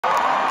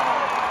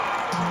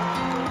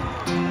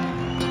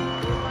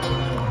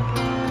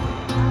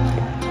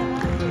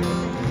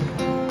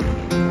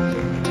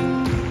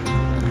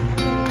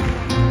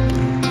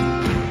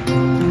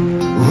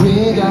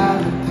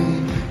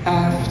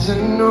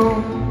know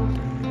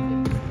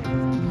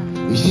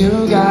you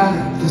got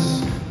this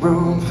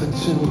room for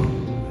two.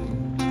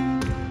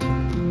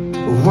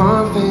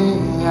 One thing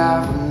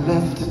I've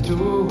left to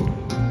do,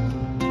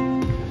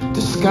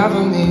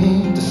 discover me,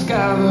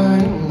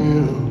 discovering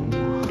you.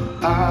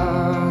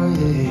 Ah,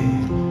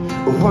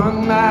 yeah.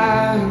 One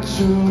mind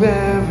to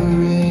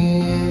every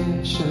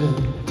inch.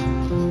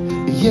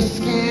 Your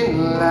skin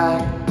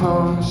like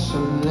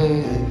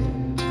porcelain.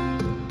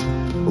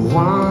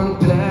 One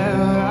pair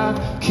of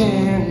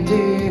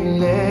candy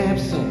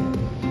lips and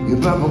your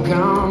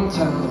bubblegum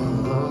tongue.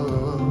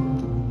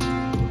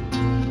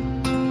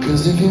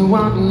 'Cause if you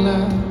want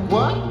love,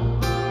 what?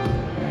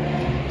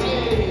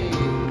 Yeah.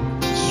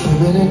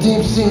 Swim in a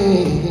deep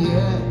sea,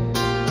 yeah.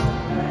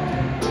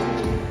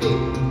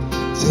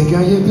 Take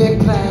out your big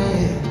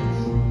plans.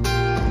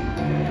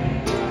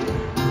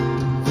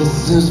 This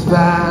is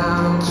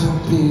bound to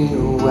be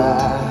a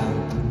while.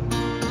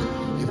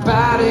 Your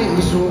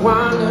body's a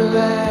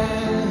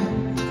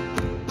wonderland.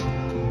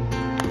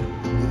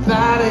 Your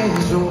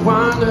body's a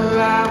wonder.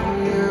 I will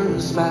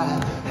use my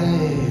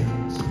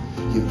hands.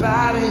 Your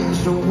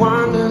body's a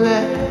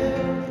wonderland.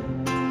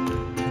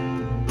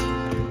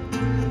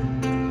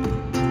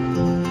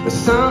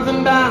 There's something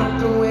about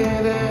the way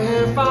the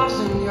hair falls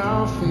in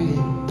your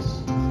face.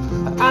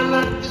 I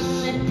like the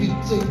shape you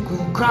take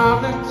when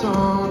crawling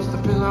towards the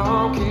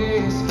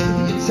pillowcase.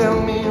 You tell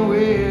me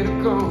where to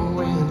go,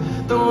 and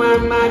though I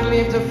might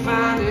leave to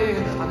find it,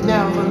 I'll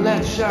never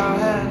let your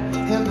head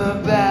hit the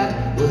bed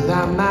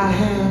without my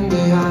hand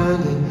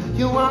behind it.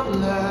 You want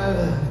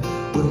love,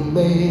 we'll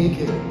make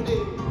it.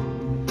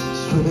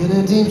 Swim in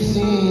a deep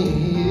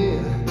sea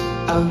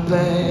of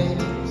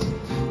plans.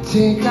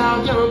 Take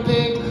out your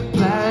big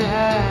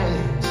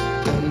plans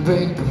and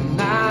break them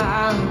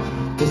now.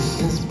 This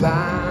is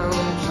bound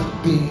to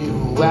be a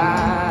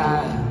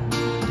while.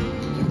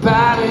 Your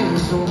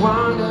body's a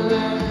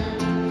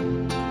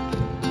wonderland.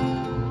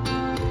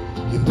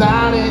 Your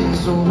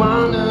body's a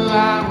wonder.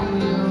 I will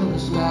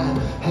use my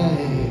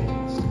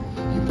hands.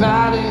 Your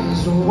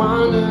body's a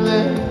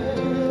wonderland.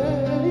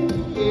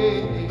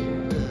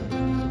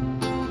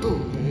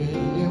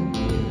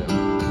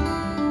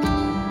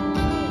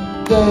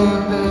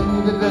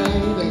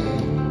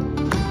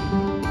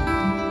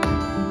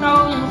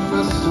 Oh, you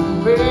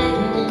frustrate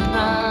me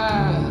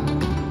now.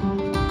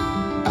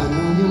 I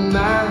know you're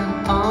mine,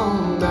 all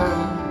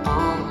mine,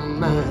 all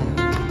mine.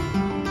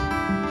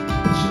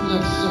 But you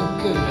look so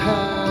good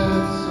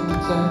hurt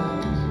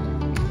sometimes.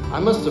 I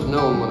must have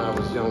known when I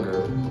was younger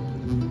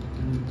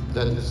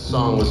that this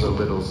song was a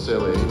little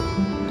silly.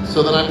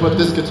 So then I put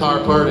this guitar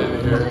part in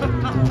here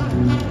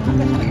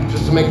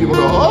just to make people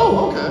go,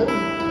 oh, okay.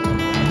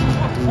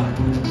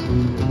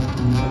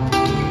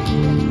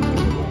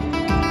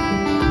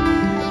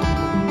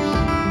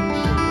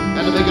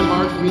 And to make it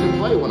hard for me to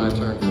play when I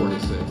turn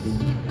 46.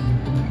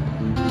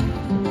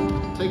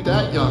 Take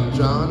that, young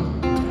John.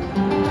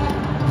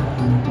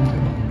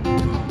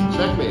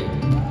 Checkmate.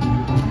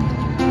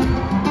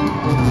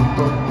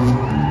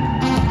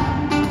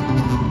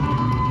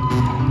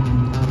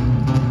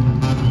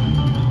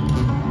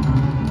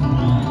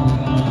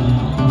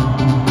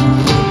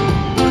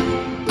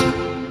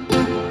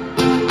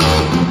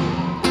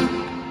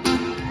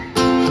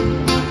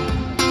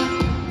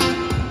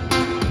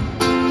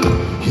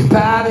 Your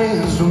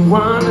body's a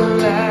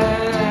wonderland.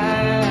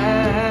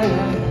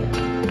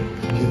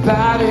 Your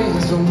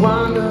body's a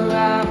wonder.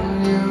 I will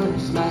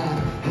use my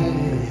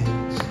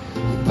hands.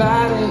 Your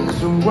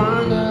body's a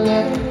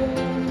wonderland.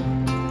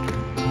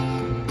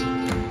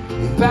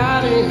 Your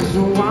body's a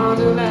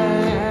wonderland.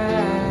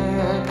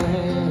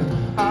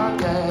 Oh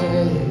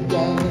yeah,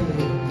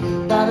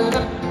 yeah. Da da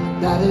da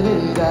da da da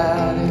da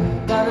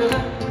da da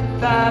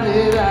da da da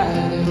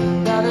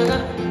da da da.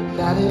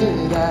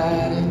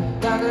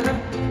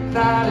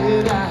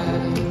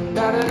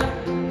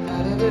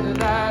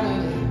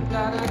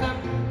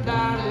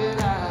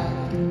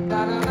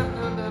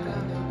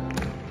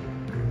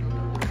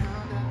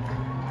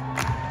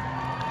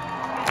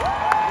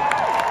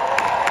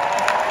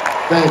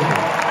 Thank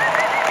you.